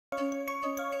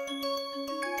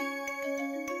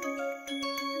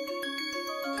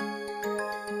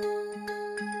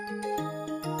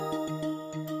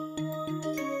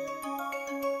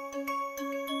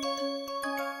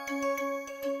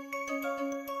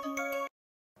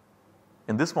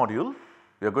In this module,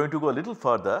 we are going to go a little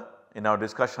further in our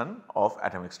discussion of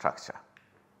atomic structure.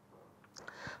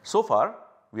 So far,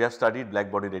 we have studied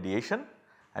black body radiation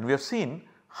and we have seen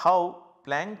how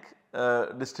Planck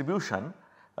distribution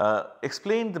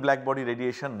explained the black body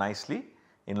radiation nicely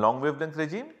in long wavelength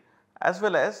regime as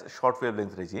well as short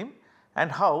wavelength regime,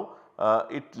 and how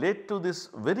it led to this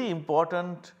very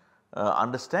important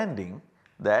understanding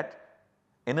that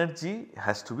energy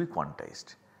has to be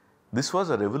quantized. This was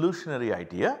a revolutionary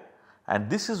idea and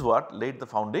this is what laid the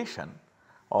foundation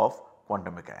of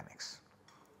quantum mechanics.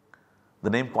 The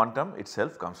name quantum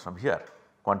itself comes from here.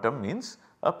 Quantum means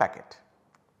a packet.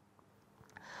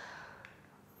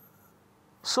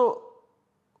 So,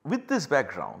 with this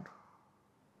background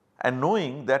and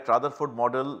knowing that Rutherford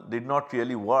model did not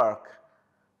really work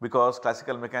because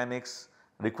classical mechanics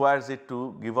requires it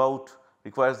to give out,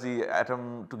 requires the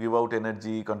atom to give out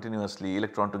energy continuously,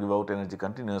 electron to give out energy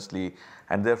continuously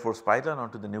and therefore spiral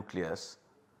onto the nucleus,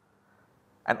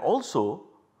 and also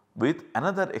with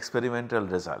another experimental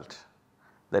result,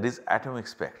 that is atomic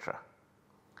spectra.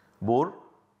 Bohr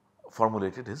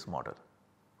formulated his model.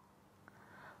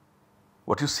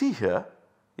 What you see here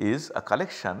is a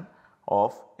collection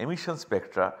of emission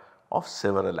spectra of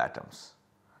several atoms,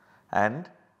 and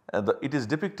it is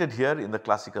depicted here in the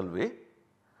classical way.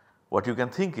 What you can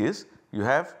think is you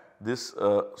have this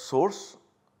source,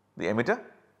 the emitter,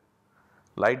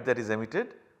 light that is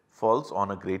emitted falls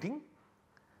on a grating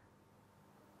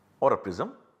or a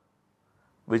prism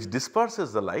which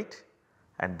disperses the light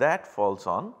and that falls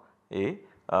on a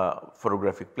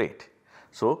photographic plate.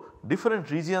 So,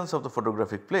 different regions of the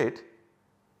photographic plate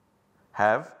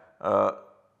have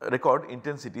record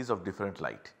intensities of different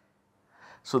light.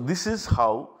 So, this is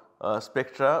how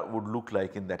spectra would look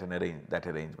like in that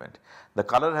arrangement. The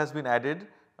color has been added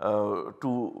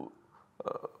to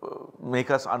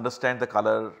make us understand the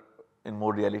color in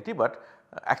more reality, but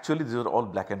actually these are all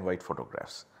black and white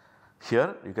photographs.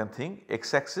 Here you can think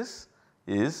x axis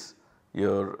is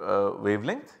your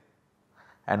wavelength,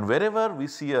 and wherever we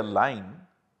see a line,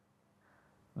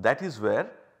 that is where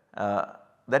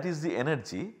that is the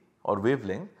energy or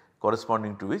wavelength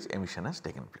corresponding to which emission has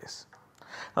taken place.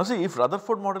 Now see, if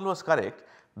Rutherford model was correct,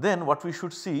 then what we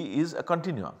should see is a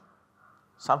continuum,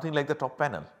 something like the top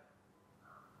panel.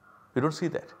 We do not see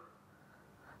that.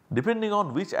 Depending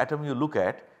on which atom you look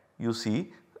at, you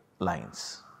see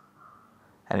lines,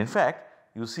 and in fact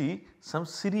you see some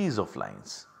series of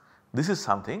lines. This is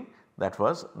something that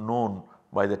was known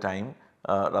by the time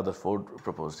Rutherford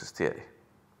proposed his theory.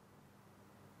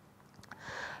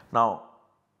 Now,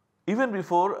 even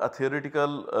before a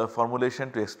theoretical formulation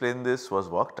to explain this was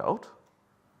worked out,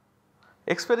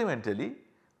 experimentally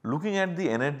looking at the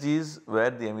energies where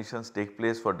the emissions take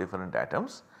place for different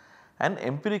atoms, an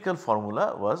empirical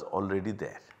formula was already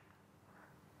there.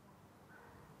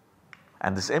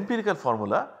 And this empirical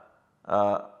formula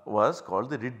was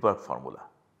called the Rydberg formula.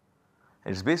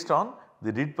 It is based on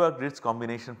the Rydberg-Ritz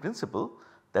combination principle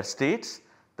that states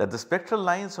that the spectral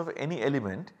lines of any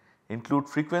element include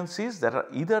frequencies that are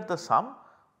either the sum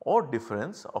or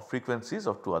difference of frequencies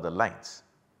of two other lines.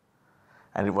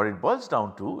 And what it boils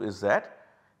down to is that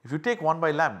if you take 1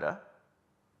 by lambda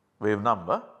wave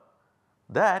number,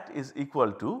 that is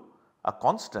equal to a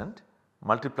constant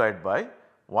multiplied by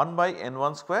 1 by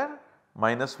n1 square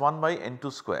minus 1 by n2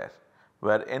 square,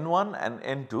 where n1 and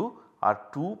n2 are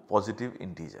two positive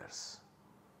integers.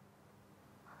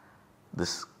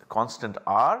 This constant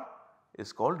R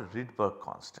is called Rydberg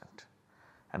constant,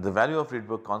 and the value of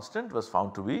Rydberg constant was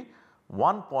found to be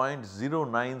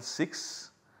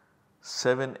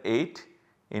 1.09678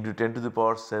 into 10 to the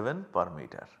power 7 per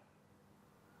meter.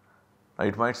 Now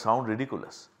it might sound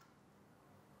ridiculous.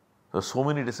 So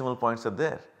many decimal points are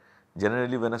there.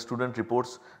 Generally when a student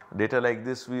reports data like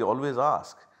this, we always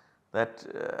ask that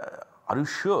are you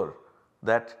sure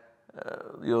that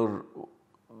your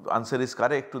answer is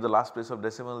correct to the last place of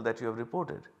decimal that you have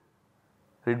reported?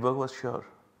 Rydberg was sure.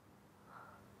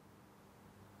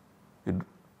 The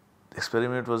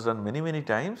experiment was done many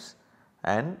times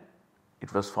and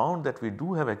it was found that we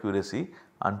do have accuracy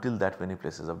until that many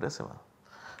places of decimal.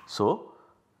 So,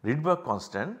 Rydberg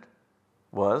constant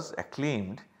was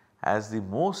acclaimed as the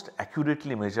most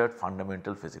accurately measured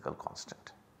fundamental physical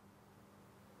constant.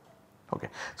 Okay.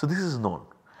 So, this is known,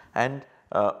 and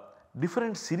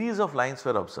different series of lines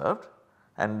were observed,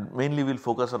 and mainly we will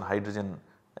focus on hydrogen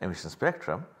emission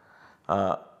spectrum.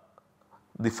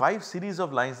 The 5 series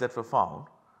of lines that were found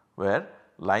were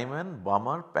Lyman,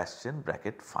 Balmer, Bastian,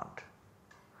 Brackett, Fund,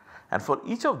 and for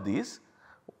each of these,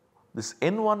 this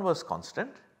N1 was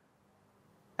constant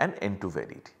and N2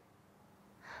 varied.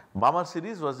 Balmer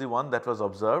series was the one that was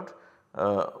observed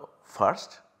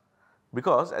first,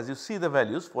 because as you see the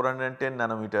values 410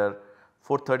 nanometer,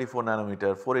 434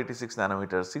 nanometer, 486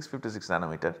 nanometer, 656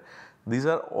 nanometer, these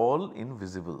are all in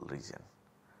visible region.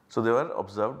 So, they were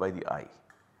observed by the eye,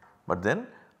 but then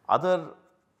other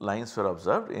lines were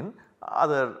observed in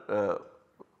other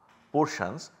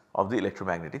portions of the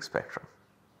electromagnetic spectrum.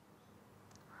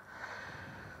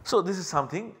 So, this is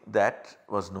something that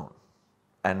was known,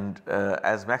 and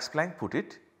as Max Planck put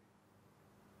it,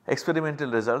 experimental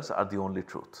results are the only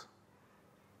truth.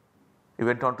 He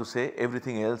went on to say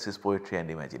everything else is poetry and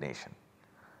imagination.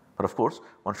 But of course,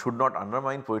 one should not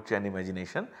undermine poetry and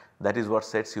imagination, that is what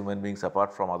sets human beings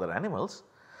apart from other animals.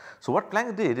 So, what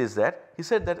Planck did is that he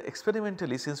said that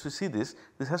experimentally, since we see this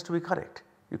has to be correct,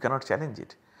 you cannot challenge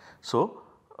it. So,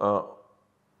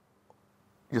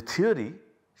 your theory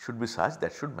should be such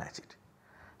that should match it,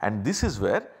 and this is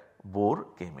where Bohr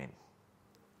came in.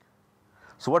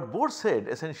 So, what Bohr said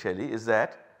essentially is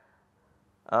that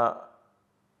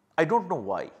I do not know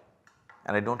why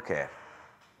and I do not care,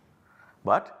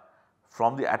 but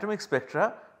from the atomic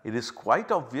spectra it is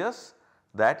quite obvious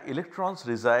that electrons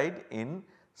reside in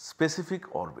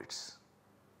specific orbits.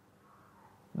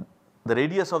 The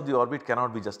radius of the orbit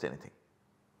cannot be just anything,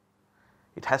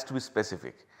 it has to be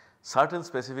specific. Certain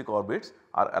specific orbits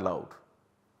are allowed,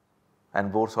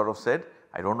 and Bohr sort of said,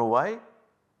 I do not know why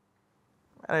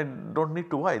and I do not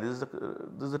need to why, this is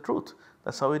the truth,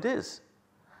 that is how it is.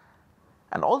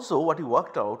 And also what he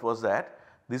worked out was that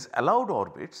these allowed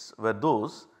orbits were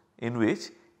those in which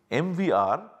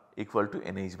mvr equal to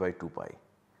nh by 2 pi.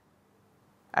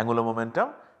 Angular momentum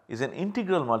is an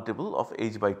integral multiple of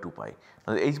h by 2 pi.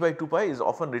 Now, the h by 2 pi is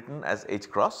often written as h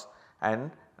cross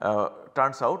and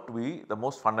turns out to be the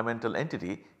most fundamental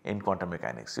entity in quantum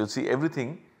mechanics. You will see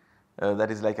everything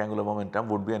that is like angular momentum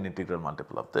would be an integral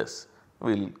multiple of this.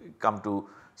 We will come to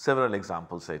several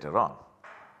examples later on.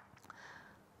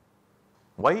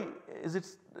 Why is it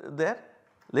there?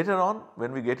 Later on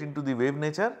when we get into the wave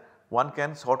nature, one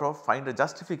can sort of find a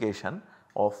justification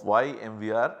of why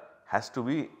MVR has to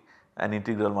be an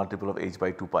integral multiple of h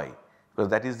by 2 pi, because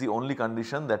that is the only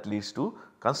condition that leads to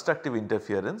constructive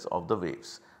interference of the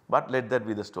waves. But let that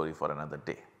be the story for another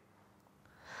day.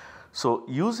 So,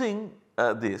 using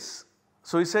this,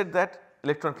 so he said that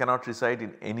electron cannot reside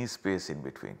in any space in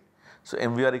between. So,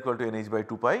 MVR equal to nh by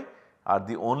 2 pi are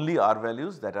the only R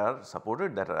values that are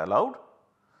supported, that are allowed,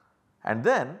 and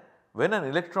then when an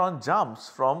electron jumps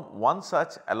from one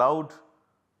such allowed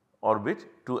orbit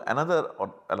to another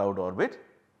allowed orbit,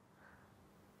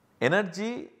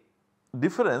 energy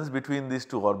difference between these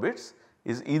two orbits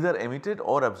is either emitted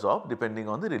or absorbed depending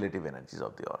on the relative energies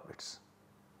of the orbits.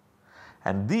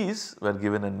 And these were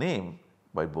given a name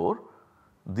by Bohr,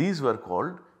 these were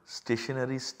called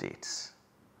stationary states.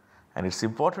 And it is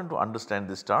important to understand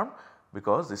this term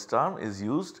because this term is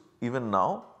used even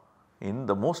now in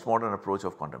the most modern approach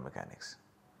of quantum mechanics.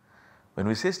 When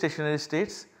we say stationary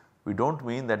states, we do not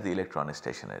mean that the electron is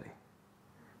stationary.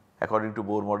 According to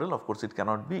Bohr model, of course it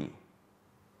cannot be,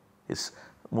 it is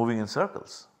moving in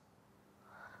circles.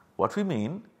 What we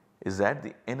mean is that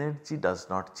the energy does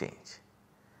not change,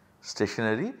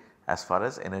 stationary as far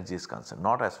as energy is concerned,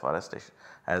 not as far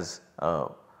as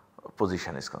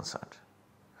position is concerned,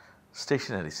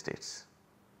 stationary states.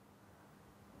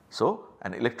 So,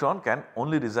 an electron can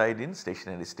only reside in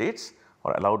stationary states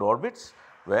or allowed orbits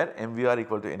where MVR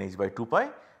equal to nh by 2 pi.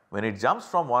 When it jumps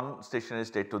from one stationary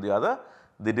state to the other,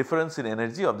 the difference in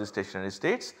energy of the stationary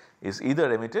states is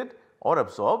either emitted or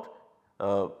absorbed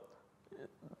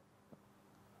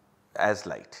as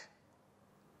light,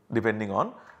 depending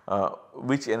on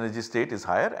which energy state is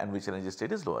higher and which energy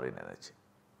state is lower in energy.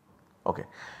 Okay.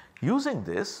 Using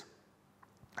this,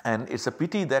 and it is a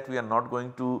pity that we are not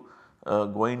going to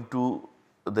go into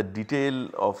the detail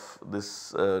of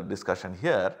this discussion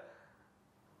here,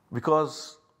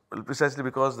 because precisely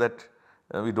because that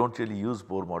we do not really use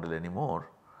Bohr model anymore,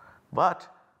 but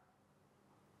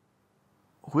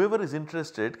whoever is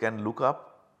interested can look up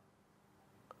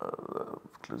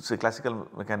say classical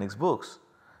mechanics books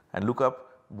and look up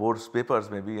Bohr's papers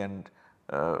maybe and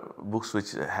books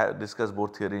which discuss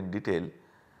Bohr theory in detail.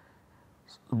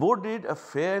 Bohr did a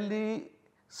fairly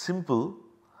simple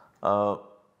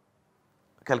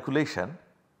calculation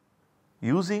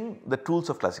using the tools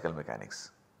of classical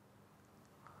mechanics.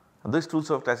 And these tools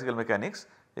of classical mechanics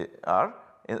are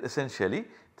essentially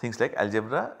things like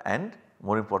algebra and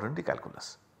more importantly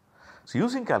calculus. So,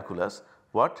 using calculus,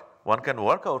 what one can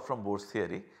work out from Bohr's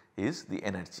theory is the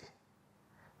energy.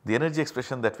 The energy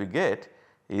expression that we get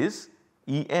is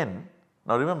En.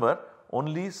 Now remember,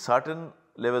 only certain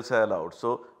levels are allowed.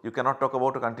 So, you cannot talk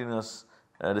about a continuous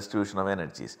distribution of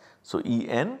energies. So,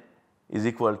 En is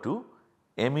equal to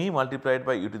Me multiplied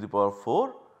by u to the power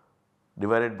 4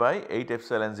 divided by 8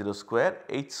 epsilon 0 square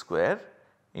h square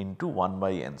into 1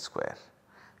 by n square.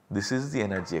 This is the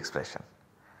energy expression,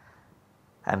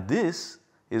 and this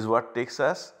is what takes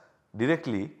us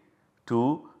directly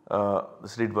to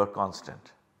this Rydberg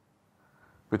constant,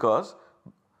 because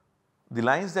the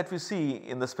lines that we see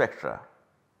in the spectra,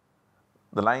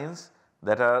 the lines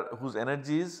that are whose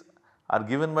energies are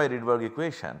given by Rydberg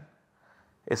equation,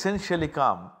 essentially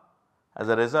come as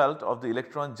a result of the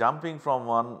electron jumping from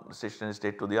one stationary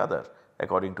state to the other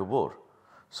according to Bohr.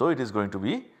 So, it is going to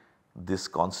be this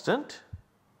constant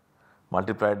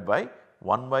multiplied by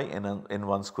 1 by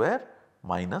n1 square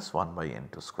minus 1 by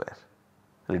n2 square,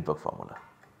 Rydberg formula.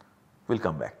 We will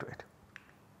come back to it.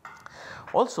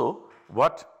 Also,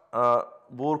 what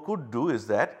Bohr could do is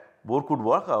that Bohr could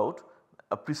work out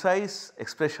a precise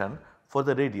expression for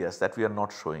the radius that we are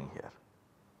not showing here.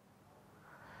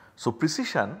 So,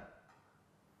 precision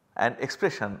and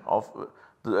expression of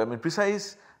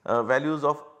precise values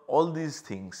of all these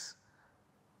things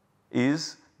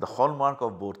is the hallmark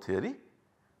of Bohr theory,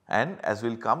 and as we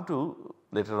will come to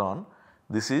later on,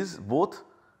 this is both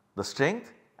the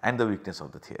strength and the weakness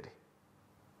of the theory.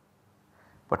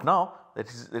 But now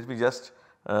let me just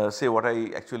say what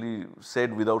I actually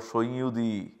said without showing you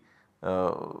the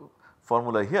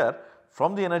formula here.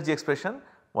 From the energy expression,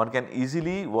 one can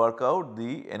easily work out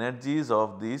the energies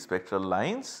of the spectral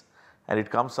lines, and it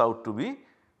comes out to be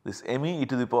this Me e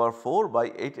to the power 4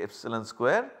 by 8 epsilon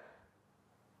square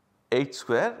h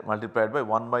square multiplied by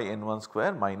 1 by n1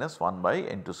 square minus 1 by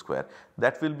n2 square,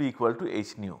 that will be equal to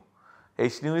h nu.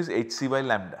 H nu is hc by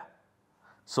lambda.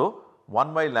 So,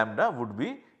 1 by lambda would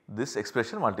be this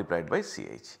expression multiplied by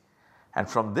Ch, and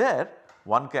from there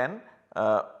one can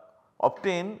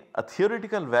obtain a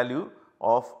theoretical value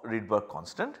of Rydberg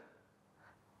constant,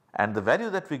 and the value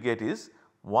that we get is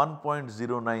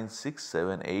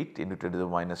 1.09678 into 10 to the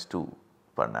minus 2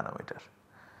 per nanometer.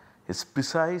 It is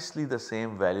precisely the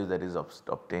same value that is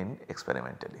obtained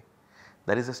experimentally.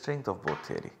 That is the strength of Bohr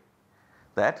theory,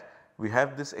 that we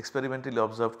have this experimentally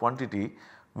observed quantity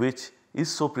which is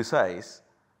so precise.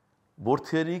 Bohr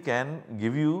theory can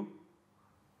give you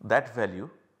that value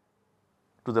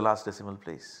to the last decimal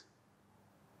place.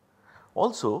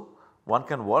 Also, one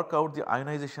can work out the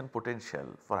ionization potential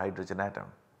for hydrogen atom,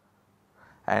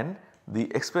 and the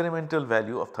experimental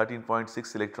value of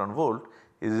 13.6 electron volt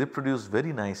is reproduced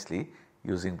very nicely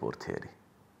using Bohr theory.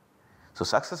 So,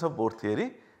 success of Bohr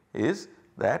theory is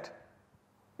that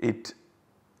it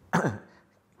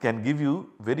can give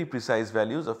you very precise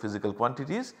values of physical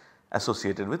quantities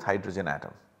associated with hydrogen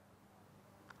atom.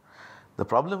 The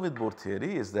problem with Bohr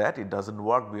theory is that it does not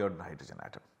work beyond the hydrogen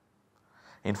atom.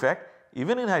 In fact,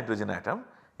 even in hydrogen atom,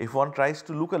 if one tries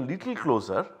to look a little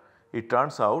closer, it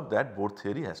turns out that Bohr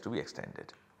theory has to be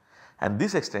extended, and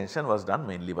this extension was done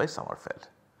mainly by Sommerfeld.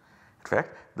 In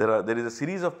fact, there is a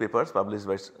series of papers published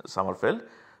by Sommerfeld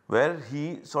where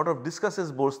he sort of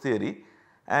discusses Bohr's theory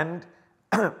and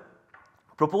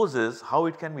proposes how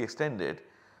it can be extended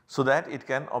so that it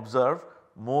can observe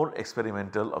more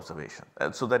experimental observation,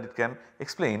 so that it can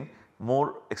explain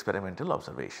more experimental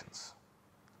observations.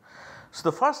 So,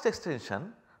 the first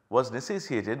extension was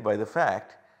necessitated by the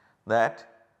fact that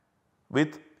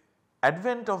with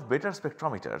advent of better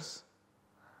spectrometers,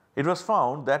 it was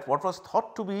found that what was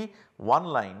thought to be one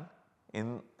line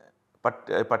in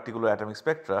a particular atomic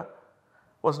spectra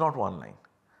was not one line.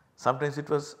 Sometimes it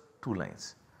was 2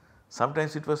 lines,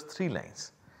 sometimes it was 3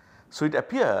 lines. So, it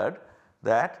appeared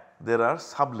that there are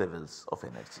sub-levels of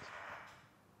energy.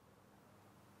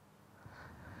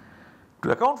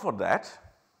 To account for that,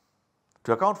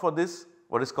 to account for this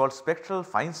what is called spectral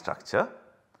fine structure,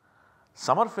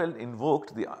 Sommerfeld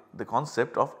invoked the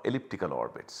concept of elliptical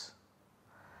orbits.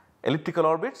 Elliptical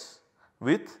orbits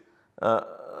with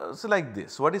so like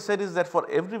this. What he said is that for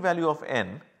every value of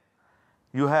n,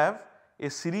 you have a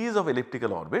series of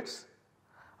elliptical orbits,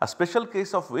 a special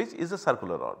case of which is a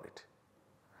circular orbit.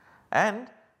 And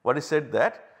what he said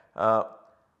that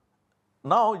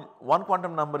now one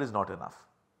quantum number is not enough.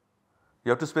 You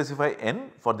have to specify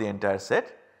n for the entire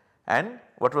set, and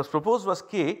what was proposed was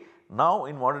k. Now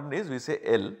in modern days we say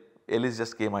L is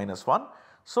just k minus 1.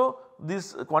 So,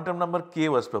 this quantum number k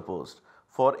was proposed.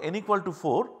 For n equal to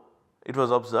 4, it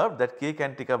was observed that k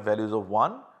can take up values of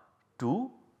 1, 2,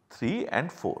 3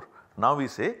 and 4. Now we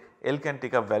say L can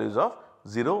take up values of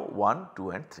 0, 1, 2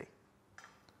 and 3.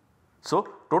 So,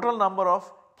 total number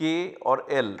of k or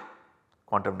L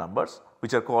quantum numbers,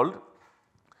 which are called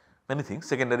many things: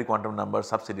 secondary quantum numbers,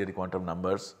 subsidiary quantum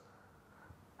numbers,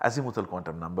 azimuthal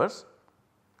quantum numbers.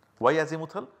 Why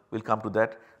azimuthal? We will come to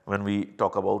that when we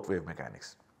talk about wave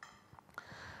mechanics.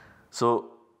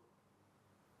 So,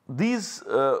 these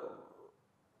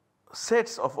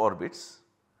sets of orbits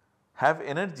have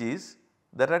energies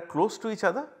that are close to each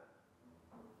other,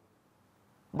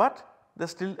 but they are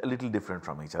still a little different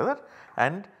from each other,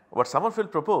 and what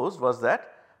Sommerfeld proposed was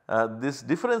that this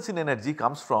difference in energy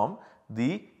comes from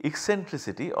the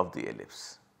eccentricity of the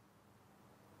ellipse.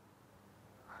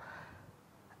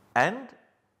 And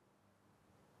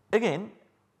again,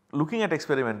 looking at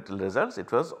experimental results,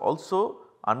 it was also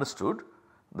understood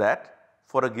that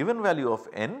for a given value of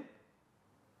n,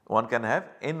 one can have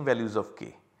n values of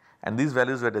k, and these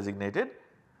values were designated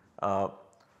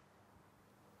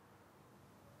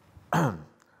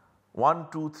 1,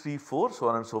 2, 3, 4, so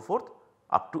on and so forth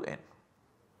up to n.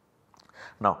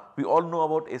 Now, we all know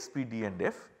about SP, D and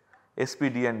F.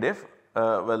 SP, D and F,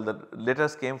 well, the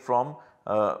letters came from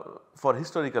for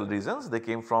historical reasons, they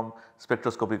came from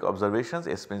spectroscopic observations.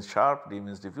 S means sharp, D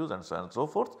means diffuse, and so on and so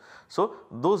forth. So,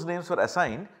 those names were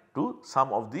assigned to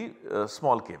some of the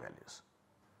small k values.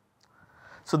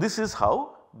 So, this is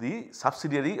how the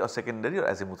subsidiary or secondary or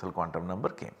azimuthal quantum number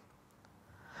came.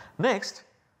 Next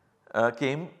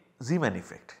came Zeeman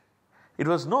effect. It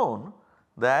was known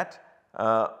that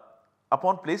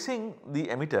upon placing the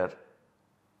emitter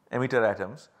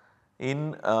atoms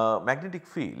in a magnetic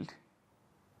field,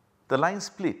 the line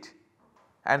split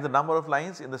and the number of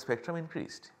lines in the spectrum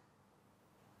increased.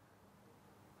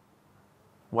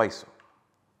 Why so?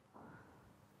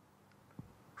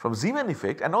 From Zeeman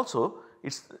effect, and also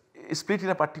it is split in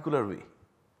a particular way.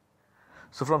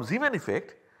 So, from Zeeman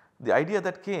effect, the idea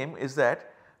that came is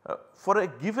that for a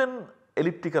given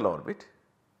elliptical orbit,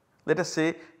 let us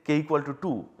say k equal to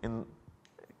 2 in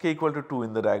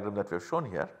the diagram that we have shown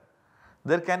here,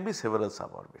 there can be several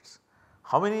suborbits.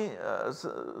 How many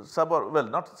well,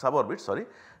 not suborbits, sorry,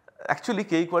 actually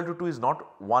k equal to 2 is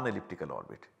not one elliptical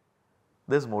orbit,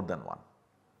 there is more than one,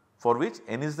 for which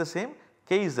n is the same,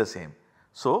 k is the same.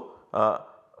 So,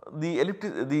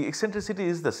 the eccentricity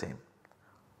is the same.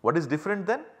 What is different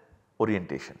then?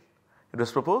 Orientation. It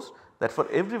was proposed that for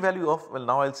every value of, well,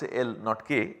 now I will say L not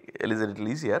k, L is a little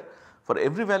easier. For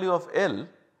every value of L,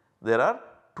 there are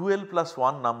 2L plus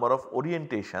 1 number of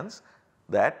orientations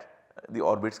that the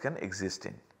orbits can exist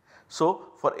in.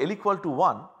 So, for L equal to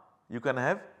 1, you can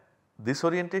have this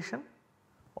orientation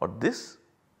or this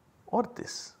or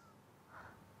this.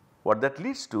 What that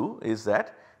leads to is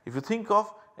that if you think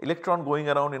of electron going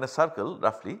around in a circle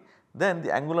roughly, then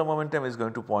the angular momentum is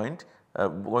going to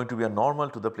be a normal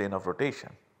to the plane of rotation.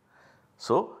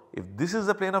 So, if this is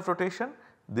the plane of rotation,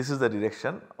 this is the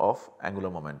direction of angular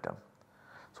momentum.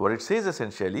 So, what it says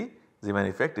essentially, Zeeman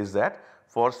effect, is that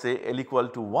for say L equal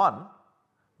to 1,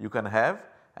 you can have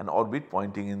an orbit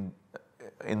pointing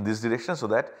in this direction, so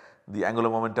that the angular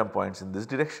momentum points in this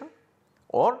direction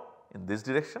or in this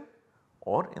direction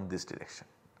or in this direction.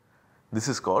 This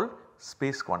is called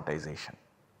space quantization.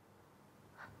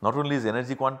 Not only is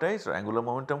energy quantized or angular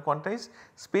momentum quantized,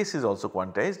 space is also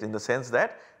quantized in the sense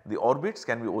that the orbits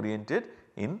can be oriented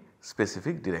in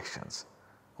specific directions.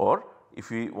 Or if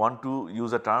we want to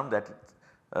use a term that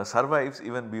survives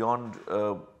even beyond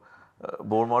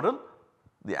Bohr model,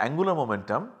 the angular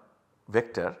momentum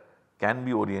vector can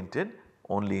be oriented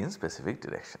only in specific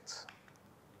directions.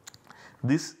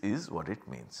 This is what it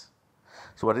means.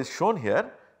 So, what is shown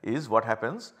here is what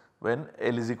happens when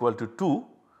L is equal to 2.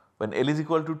 When L is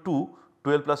equal to 2,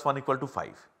 2L plus 1 equal to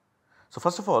 5. So,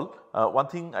 first of all, one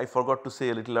thing I forgot to say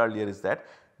a little earlier is that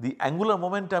the angular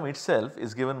momentum itself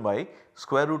is given by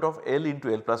square root of L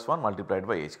into L plus 1 multiplied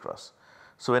by h cross.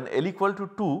 So, when L equal to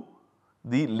 2,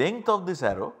 the length of this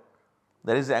arrow,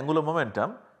 that is the angular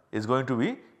momentum, is going to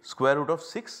be square root of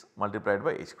 6 multiplied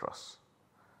by h cross,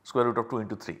 square root of 2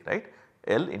 into 3, right,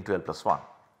 L into L plus 1,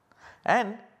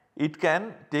 and it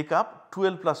can take up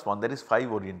 2L plus 1, that is 5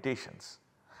 orientations,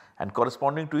 and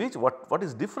corresponding to each what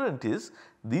is different is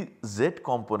the z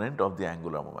component of the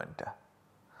angular momenta.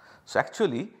 So,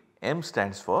 actually m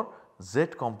stands for z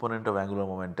component of angular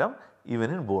momentum even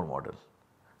in Bohr model.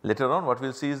 Later on what we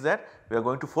will see is that we are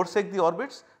going to forsake the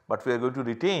orbits, but we are going to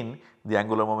retain the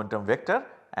angular momentum vector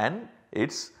and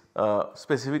its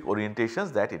specific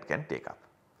orientations that it can take up.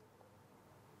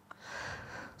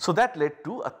 So, that led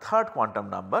to a third quantum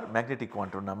number, magnetic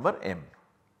quantum number m,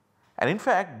 and in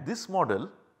fact this model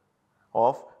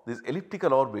of these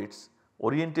elliptical orbits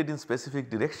oriented in specific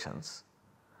directions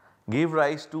gave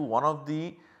rise to one of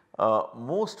the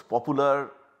most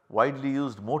popular widely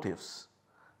used motifs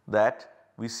that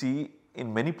we see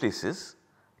in many places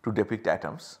to depict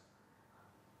atoms,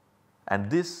 and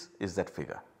this is that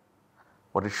figure.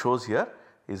 What it shows here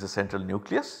is a central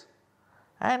nucleus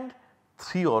and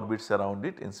 3 orbits around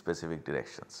it in specific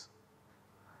directions.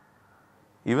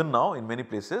 Even now in many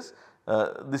places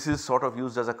this is sort of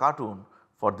used as a cartoon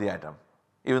for the atom,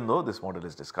 even though this model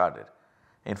is discarded.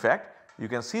 In fact, you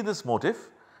can see this motif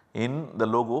in the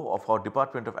logo of our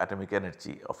Department of Atomic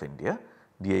Energy of India,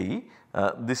 DAE.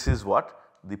 This is what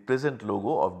the present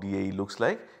logo of DAE looks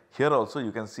like. Here also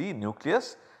you can see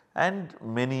nucleus and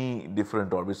many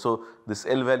different orbits. So, this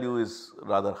L value is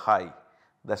rather high,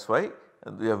 that is why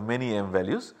we have many M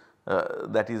values,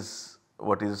 that is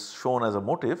what is shown as a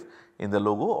motif in the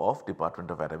logo of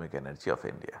Department of Atomic Energy of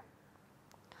India.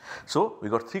 So, we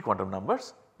got 3 quantum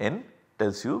numbers. N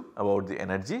tells you about the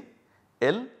energy,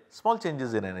 L small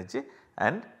changes in energy,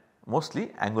 and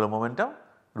mostly angular momentum,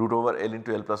 root over L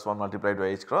into L plus 1 multiplied by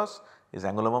h cross is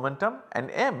angular momentum,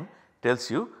 and M tells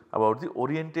you about the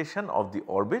orientation of the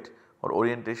orbit or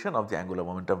orientation of the angular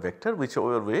momentum vector,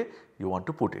 whichever way you want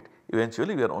to put it.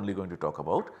 Eventually we are only going to talk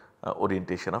about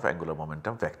orientation of angular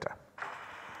momentum vector.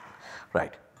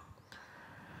 Right.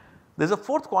 There is a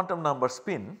 4th quantum number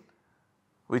spin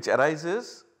which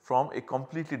arises from a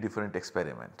completely different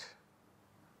experiment,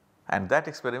 and that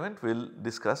experiment we will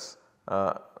discuss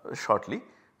shortly.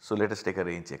 So, let us take a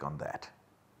rain check on that.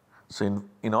 So,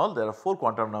 in all there are 4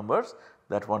 quantum numbers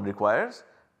that one requires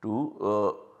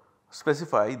to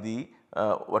specify the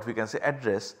what we can say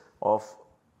address of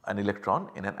an electron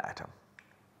in an atom.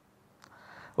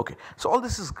 Okay. So, all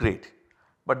this is great,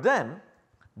 but then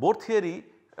Bohr theory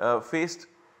faced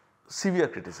severe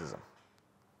criticism.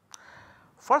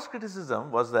 First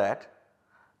criticism was that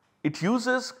it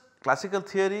uses classical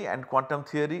theory and quantum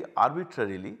theory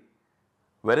arbitrarily.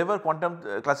 Wherever quantum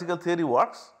classical theory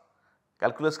works,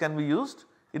 calculus can be used,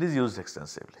 it is used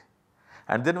extensively,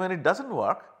 and then when it does not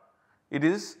work, it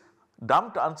is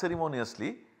dumped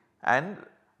unceremoniously and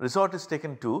resort is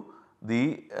taken to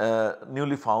the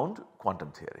newly found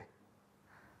quantum theory.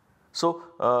 So,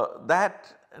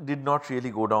 that did not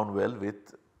really go down well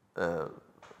with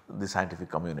the scientific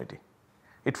community.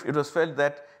 It was felt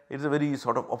that it is a very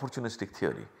sort of opportunistic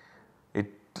theory.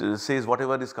 It says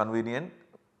whatever is convenient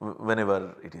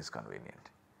whenever it is convenient.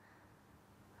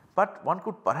 But one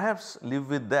could perhaps live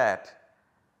with that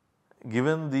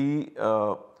given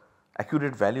the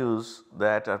accurate values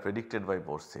that are predicted by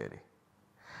Bohr's theory.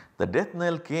 The death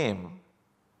knell came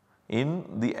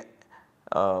in the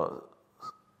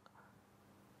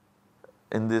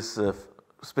in this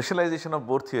specialization of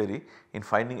Bohr theory in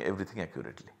finding everything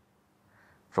accurately.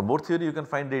 From Bohr theory you can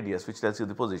find radius which tells you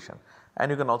the position,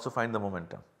 and you can also find the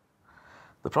momentum.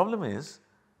 The problem is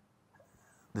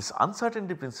this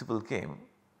uncertainty principle came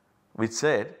which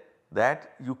said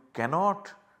that you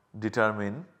cannot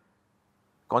determine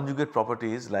conjugate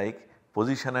properties like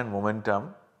position and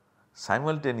momentum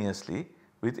simultaneously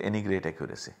with any great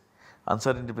accuracy.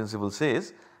 Uncertainty principle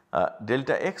says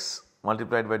delta x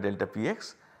multiplied by delta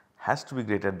px has to be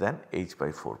greater than h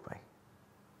by 4 pi.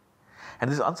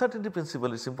 And this uncertainty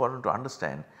principle, is important to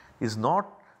understand, is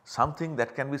not something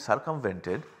that can be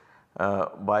circumvented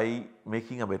by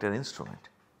making a better instrument.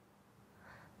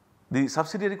 The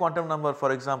subsidiary quantum number,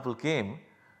 for example, came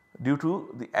due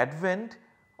to the advent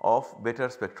of better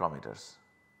spectrometers.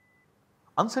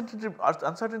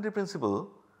 Uncertainty principle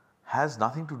has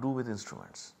nothing to do with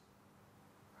instruments.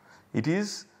 It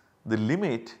is the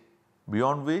limit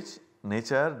beyond which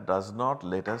nature does not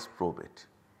let us probe it.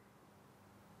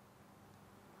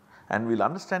 And we will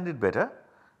understand it better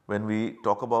when we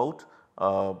talk about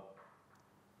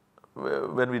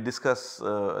when we discuss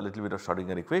a little bit of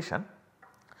Schrodinger equation.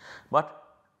 But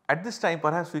at this time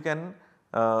perhaps we can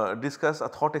discuss a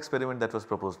thought experiment that was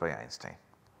proposed by Einstein.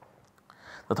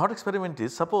 The thought experiment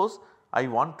is, suppose I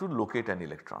want to locate an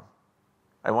electron,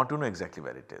 I want to know exactly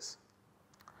where it is.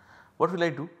 What will I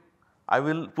do? I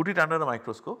will put it under a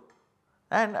microscope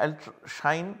and I will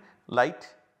shine light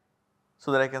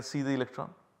so that I can see the electron.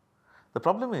 The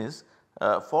problem is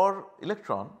for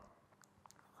electron,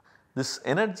 this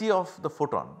energy of the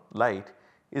photon light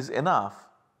is enough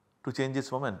to change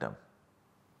its momentum,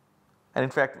 and in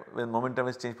fact when momentum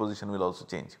is changed, position will also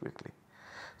change quickly.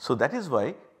 So that is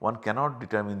why one cannot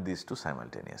determine these two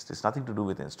simultaneously, it is nothing to do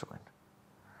with instrument.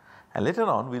 And later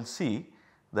on we will see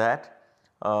that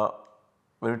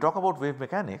when we talk about wave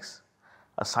mechanics,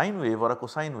 a sine wave or a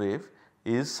cosine wave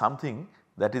is something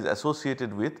that is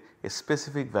associated with a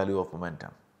specific value of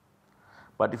momentum.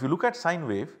 But if you look at sine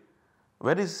wave,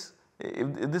 where is,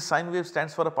 if this sine wave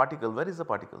stands for a particle, where is the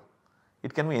particle?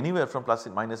 It can be anywhere from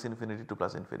minus infinity to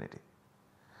plus infinity.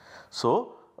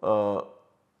 So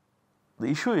the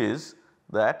issue is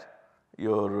that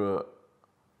your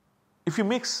if you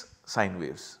mix sine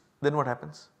waves, then what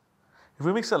happens? If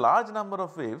we mix a large number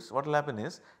of waves, what will happen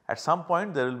is at some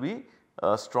point there will be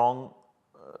a strong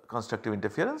constructive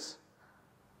interference,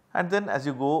 and then as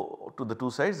you go to the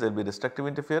two sides there will be destructive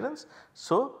interference.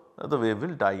 So, the wave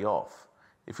will die off.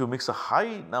 If you mix a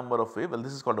high number of waves, well,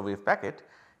 this is called a wave packet.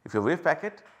 If your wave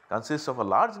packet consists of a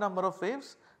large number of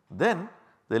waves, then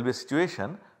there will be a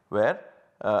situation where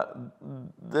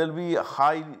there will be a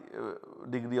high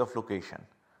degree of location,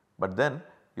 but then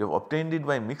you have obtained it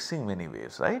by mixing many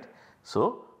waves, right.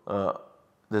 So,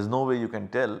 there is no way you can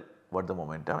tell what the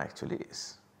momentum actually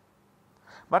is.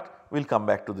 But we will come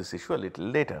back to this issue a little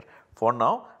later. For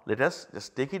now, let us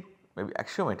just take it maybe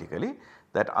axiomatically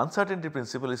that uncertainty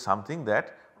principle is something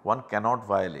that one cannot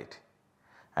violate,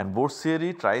 and Bohr's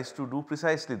theory tries to do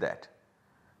precisely that.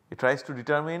 It tries to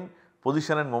determine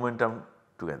position and momentum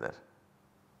together,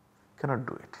 cannot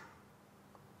do it.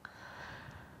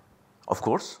 Of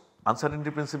course, uncertainty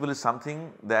principle is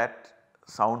something that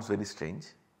sounds very strange,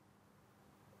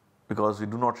 because we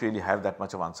do not really have that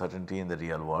much of uncertainty in the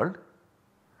real world,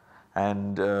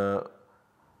 and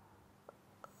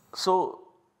so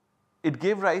it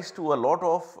gave rise to a lot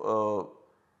of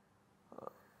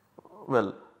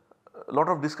a lot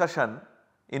of discussion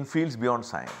in fields beyond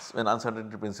science when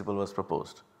uncertainty principle was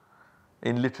proposed,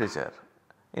 in literature,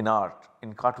 in art,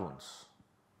 in cartoons.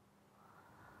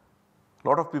 A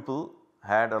lot of people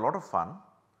had a lot of fun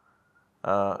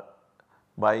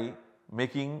by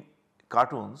making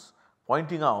cartoons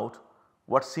pointing out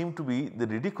what seemed to be the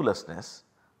ridiculousness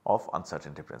of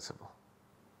uncertainty principle.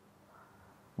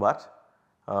 But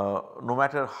no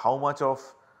matter how much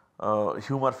of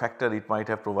humor factor it might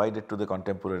have provided to the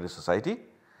contemporary society,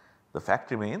 the fact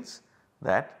remains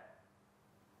that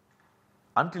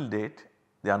until date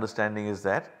the understanding is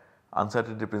that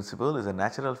uncertainty principle is a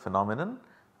natural phenomenon,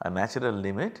 a natural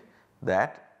limit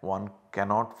that one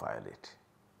cannot violate.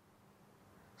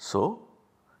 So,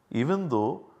 even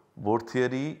though Bohr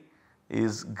theory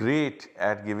is great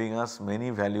at giving us many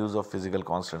values of physical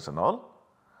constants and all,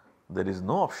 there is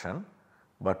no option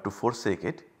but to forsake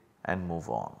it and move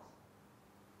on.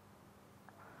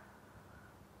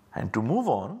 And to move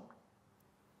on,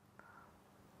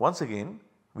 once again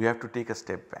we have to take a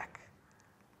step back.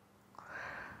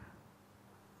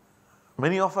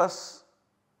 Many of us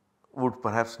would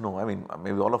perhaps know, I mean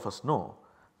maybe all of us know,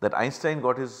 that Einstein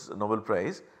got his Nobel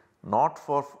Prize not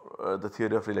for the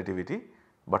theory of relativity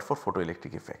but for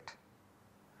photoelectric effect.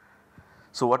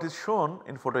 So, what is shown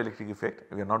in photoelectric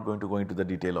effect, we are not going to go into the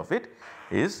detail of it,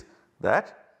 is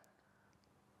that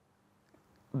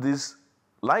this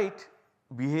light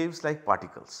behaves like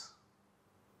particles.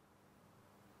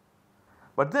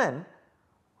 But then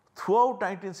throughout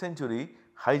 19th century,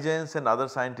 Huygens and other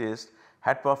scientists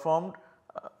had performed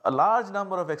a large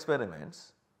number of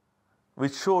experiments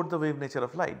which showed the wave nature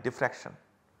of light, diffraction.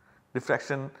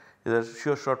 Diffraction is a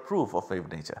sure shot proof of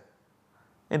wave nature,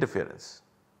 interference.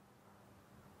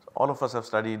 All of us have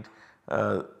studied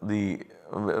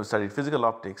physical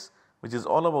optics, which is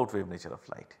all about wave nature of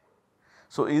light.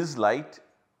 So, is light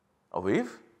a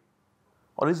wave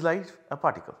or is light a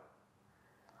particle?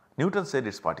 Newton said it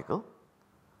is particle.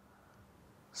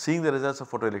 Seeing the results of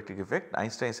photoelectric effect,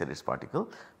 Einstein said it is particle,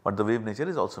 but the wave nature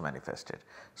is also manifested.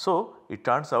 So, it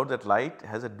turns out that light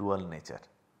has a dual nature.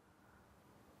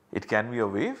 It can be a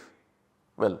wave,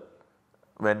 well,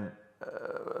 when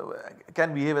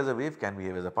can behave as a wave, can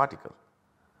behave as a particle.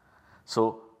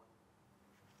 So,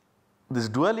 this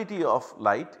duality of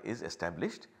light is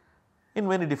established in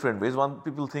many different ways.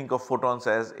 People think of photons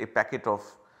as a packet of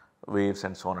waves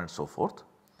and so on and so forth.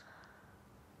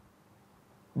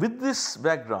 With this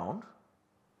background,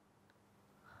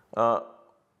 there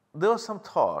was some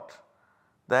thought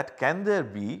that can there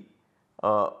be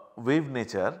a wave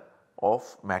nature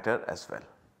of matter as well.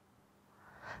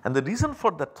 And the reason for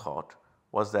that thought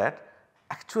was that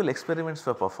actual experiments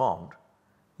were performed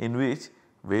in which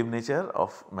wave nature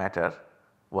of matter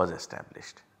was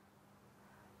established.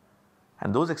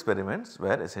 And those experiments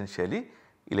were essentially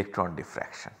electron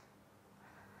diffraction.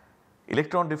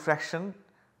 Electron diffraction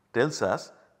tells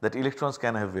us that electrons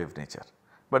can have wave nature,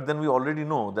 but then we already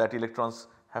know that electrons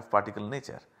have particle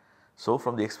nature. So,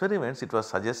 from the experiments it was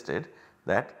suggested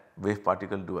that wave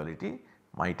particle duality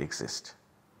might exist,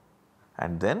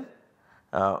 and then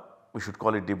we should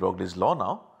call it de Broglie's law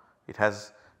now. It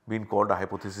has been called a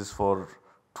hypothesis for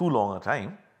too long a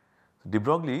time. De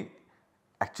Broglie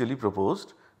actually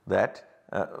proposed that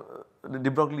de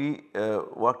Broglie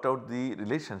worked out the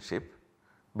relationship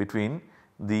between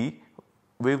the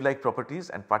wave-like properties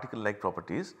and particle-like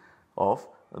properties of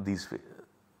this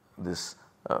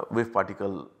wave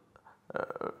particle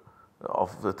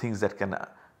of the things that can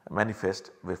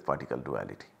manifest wave particle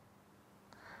duality.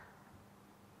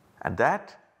 and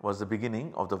that was the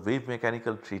beginning of the wave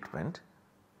mechanical treatment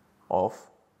of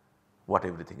what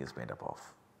everything is made up of.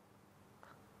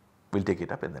 We will take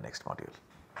it up in the next module.